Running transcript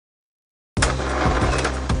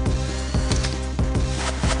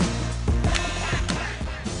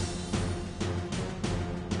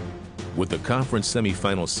With the conference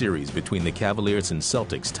semifinal series between the Cavaliers and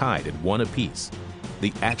Celtics tied at 1 apiece,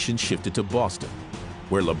 the action shifted to Boston,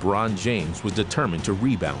 where LeBron James was determined to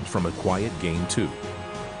rebound from a quiet Game 2.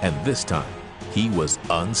 And this time, he was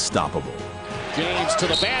unstoppable. James to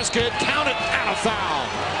the basket, count it, and a foul.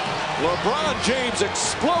 LeBron James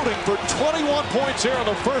exploding for 21 points here in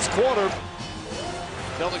the first quarter.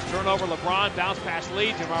 Celtics turnover, LeBron, bounce pass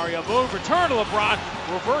lead to Mario Move, return to LeBron,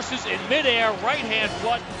 reverses in midair, right-hand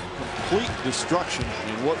flush. Complete destruction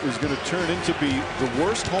in what was going to turn into be the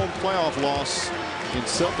worst home playoff loss in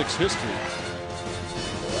Celtics history.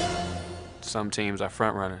 Some teams are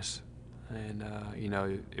front runners, and you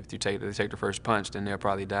know, if they take the first punch, then they'll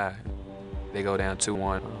probably die. They go down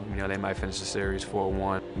 2-1, you know, they might finish the series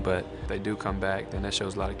 4-1, but if they do come back, then that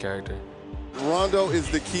shows a lot of character. Rondo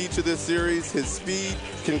is the key to this series. His speed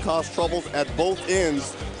can cause troubles at both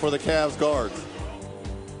ends for the Cavs guards.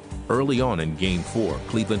 Early on in Game 4,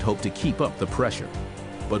 Cleveland hoped to keep up the pressure,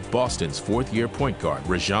 but Boston's fourth-year point guard,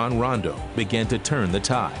 Rajon Rondo, began to turn the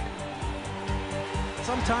tide.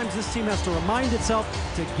 Sometimes this team has to remind itself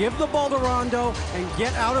to give the ball to Rondo and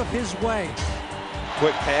get out of his way.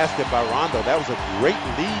 Quick pass by Rondo. That was a great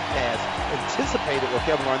lead pass. Anticipated what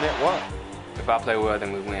Kevin Garnett was. If I play well,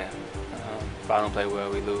 then we win. If I don't play well,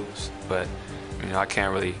 we lose. But you know, I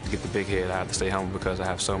can't really get the big head. I have to stay humble because I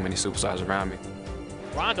have so many superstars around me.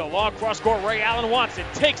 Rondo, long cross-court, Ray Allen wants it,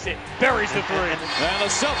 takes it, buries the three. And the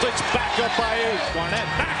Celtics back up by 8. Garnett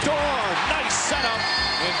backdoor, nice setup,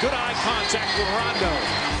 and good eye contact with Rondo.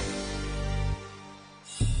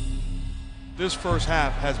 This first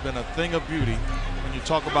half has been a thing of beauty when you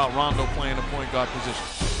talk about Rondo playing the point guard position.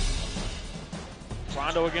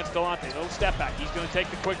 Rondo against Delonte, no step back. He's going to take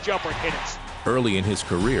the quick jumper and hit it. Early in his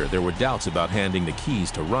career, there were doubts about handing the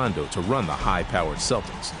keys to Rondo to run the high-powered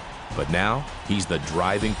Celtics. But now, he's the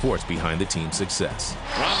driving force behind the team's success.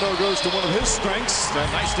 Rondo goes to one of his strengths, that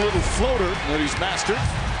nice little floater that he's mastered.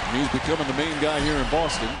 He's becoming the main guy here in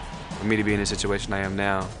Boston. For me to be in the situation I am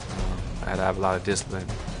now, I had to have a lot of discipline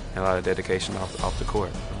and a lot of dedication off the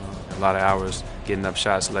court. A lot of hours getting up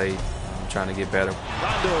shots late, trying to get better.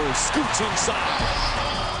 Rondo scoots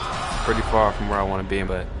inside. Pretty far from where I want to be,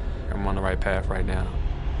 but I'm on the right path right now.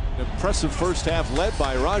 Impressive first half led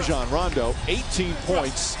by Rajon Rondo. 18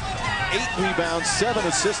 points, 8 rebounds, 7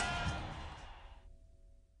 assists.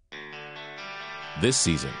 This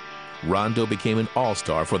season, Rondo became an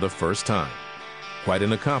all-star for the first time. Quite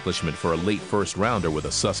an accomplishment for a late first-rounder with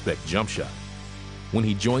a suspect jump shot. When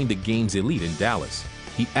he joined the game's elite in Dallas,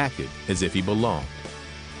 he acted as if he belonged.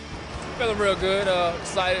 Feeling real good,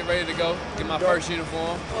 excited, ready to go. Get my first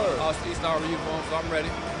uniform, all-star uniform, so I'm ready.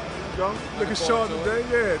 Looking sharp today,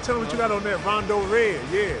 yeah. Tell them what you got on that Rondo red,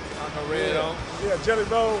 yeah. Rondo red on. Yeah, Jelly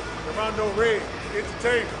Roll, the Rondo red.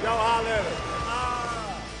 Entertainment, y'all holler at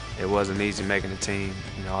us. It wasn't easy making the team.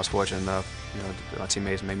 You know, I was fortunate enough. You know, my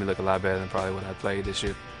teammates made me look a lot better than probably what I played this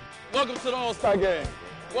year. Welcome to the All-Star game.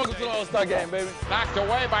 Welcome to the All-Star game, baby. Knocked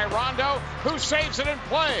away by Rondo, who saves it in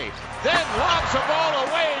play. Then lobs the ball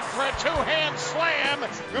away for a two-hand slam.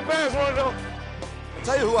 Good pass, Rondo. I'll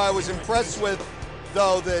tell you who I was impressed with,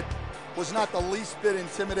 though, that was not the least bit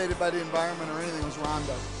intimidated by the environment or anything, was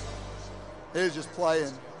Rondo. He was just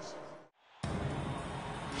playing.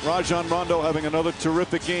 Rajon Rondo having another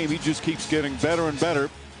terrific game. He just keeps getting better and better.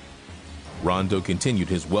 Rondo continued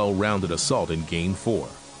his well-rounded assault in Game 4,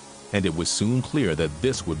 and it was soon clear that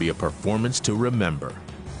this would be a performance to remember.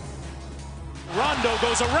 Rondo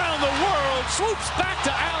goes around the world, swoops back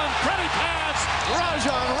to Allen, credit pass.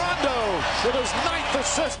 Rajon Rondo with his 9th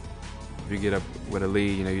assist. If you get up with a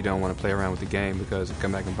lead, you know, you don't want to play around with the game because it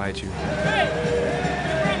come back and bite you.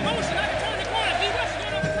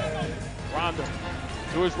 Rondo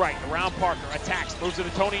to his right, around Parker, attacks, moves it to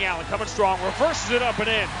Tony Allen, coming strong, reverses it up and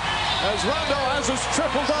in. As Rondo has his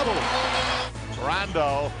triple-double.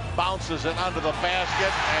 Rondo bounces it under the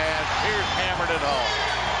basket, and here's hammered it home.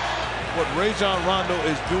 What Rajon Rondo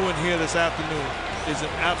is doing here this afternoon is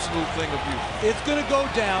an absolute thing of beauty. It's going to go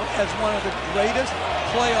down as one of the greatest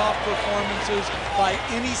playoff performances by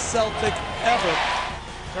any Celtic ever.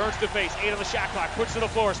 Turns to face, 8 on the shot clock, puts to the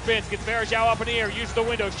floor, spins, gets Varejao up in the air, uses the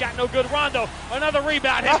window, shot no good. Rondo, another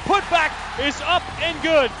rebound. His putback is up and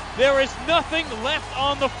good. There is nothing left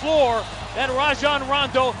on the floor that Rajon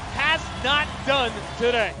Rondo has not done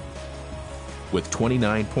today. With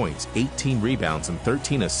 29 points, 18 rebounds, and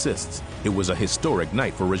 13 assists, it was a historic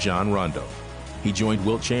night for Rajon Rondo. He joined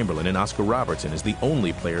Wilt Chamberlain and Oscar Robertson as the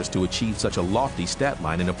only players to achieve such a lofty stat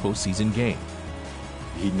line in a postseason game.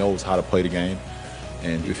 He knows how to play the game,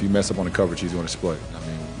 and if you mess up on the coverage, he's going to exploit. I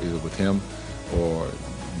mean, either with him or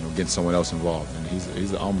getting someone else involved. And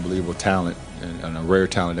he's an unbelievable talent and a rare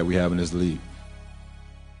talent that we have in this league.